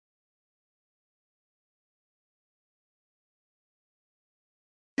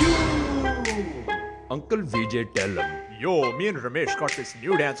Uncle Vijay, tell him. Yo, me and Ramesh got this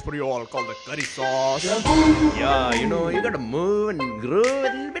new dance for you all called the curry sauce. Yeah, you gotta move and groove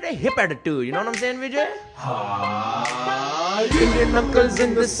with a little bit of hip attitude. You know what I'm saying, Vijay? Indian uncles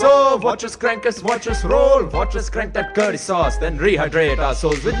in the stove. Watch us crank us, watch us roll. Watch us crank that curry sauce, then rehydrate our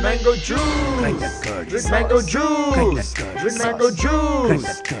souls with mango juice. Crank that curry With sauce. mango juice. Crank that curry With sauce. mango Crank juice.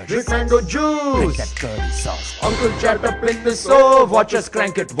 that curry With sauce. mango Crank juice. that curry sauce. Uncle chat up in the stove. Watch us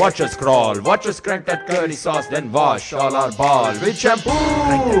crank it, watch us crawl. Watch us crank that curry sauce, then wash all our ball with shampoo.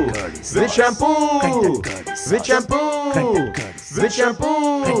 Crank that curry sauce. With shampoo. Crank that curry sauce. With shampoo. Crank that curry sauce. With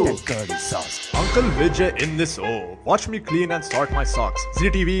shampoo. Crank that curry sauce. Uncle Vijay in this O. Watch me clean and sort my socks.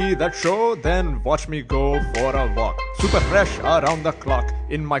 ZTV, that show, then watch me go for a walk. Super fresh around the clock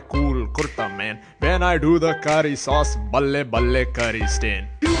in my cool kurta, man. When I do the curry sauce, balle balle curry stain.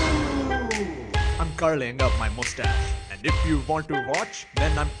 I'm curling up my mustache. And if you want to watch,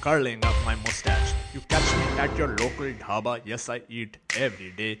 then I'm curling up my mustache. You catch me at your local dhaba. Yes, I eat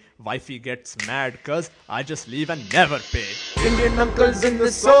every day. Wifey gets mad cause I just leave and never pay. Indian uncles in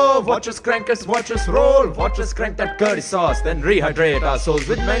the stove. Watch us crank us, watch us roll. Watch us crank that curry sauce, then rehydrate our souls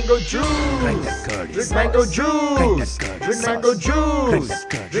with mango juice. Crank that curry With sauce. mango Crank juice. that curry With sauce. mango Crank juice. that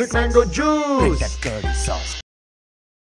curry With sauce. mango Crank juice. that curry sauce.